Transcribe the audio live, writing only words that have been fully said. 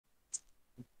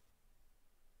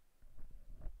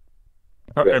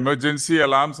Well, Emergency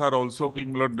alarms are also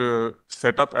being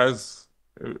set up as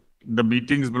the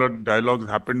meetings, dialogues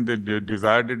happened, they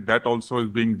desired it, that also is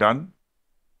being done.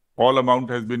 All amount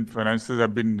has been, finances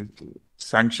have been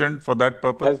sanctioned for that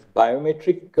purpose. have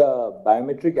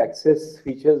biometric access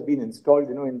features been installed,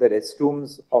 in the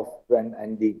restrooms of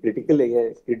and the critical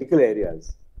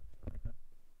areas?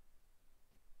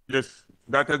 Yes,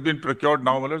 that has been procured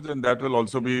now, Malaj, and that will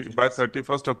also be by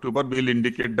 31st October, we'll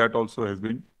indicate that also has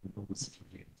been.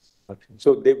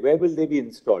 So where will they be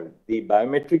installed? The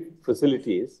biometric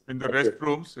facilities? In the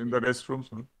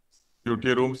restrooms,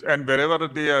 duty rooms, and wherever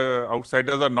the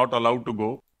outsiders are not allowed to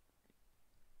go.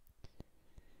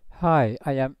 Hi,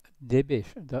 I am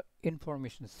Debesh, the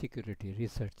information security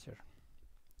researcher.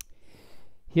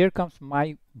 Here comes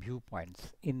my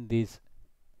viewpoints in this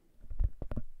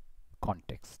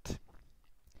context.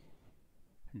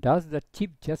 Does the Chief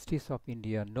Justice of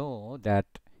India know that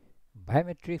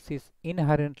biometrics is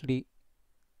inherently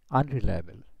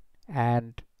unreliable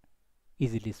and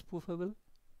easily spoofable?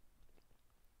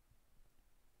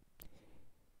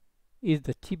 Is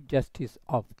the Chief Justice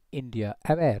of India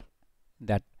aware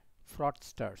that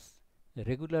fraudsters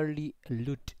regularly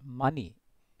loot money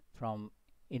from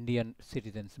Indian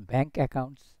citizens' bank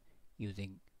accounts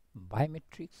using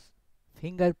biometrics,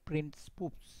 fingerprint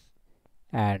spoofs,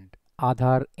 and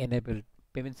Aadhaar enabled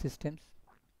payment systems?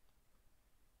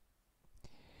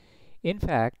 In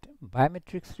fact,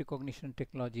 biometrics recognition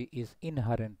technology is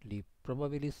inherently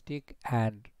probabilistic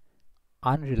and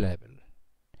unreliable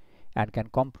and can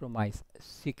compromise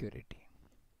security.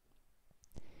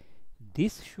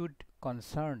 This should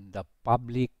concern the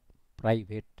public,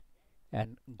 private,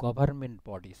 and government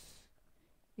bodies,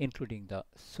 including the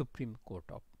Supreme Court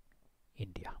of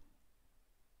India.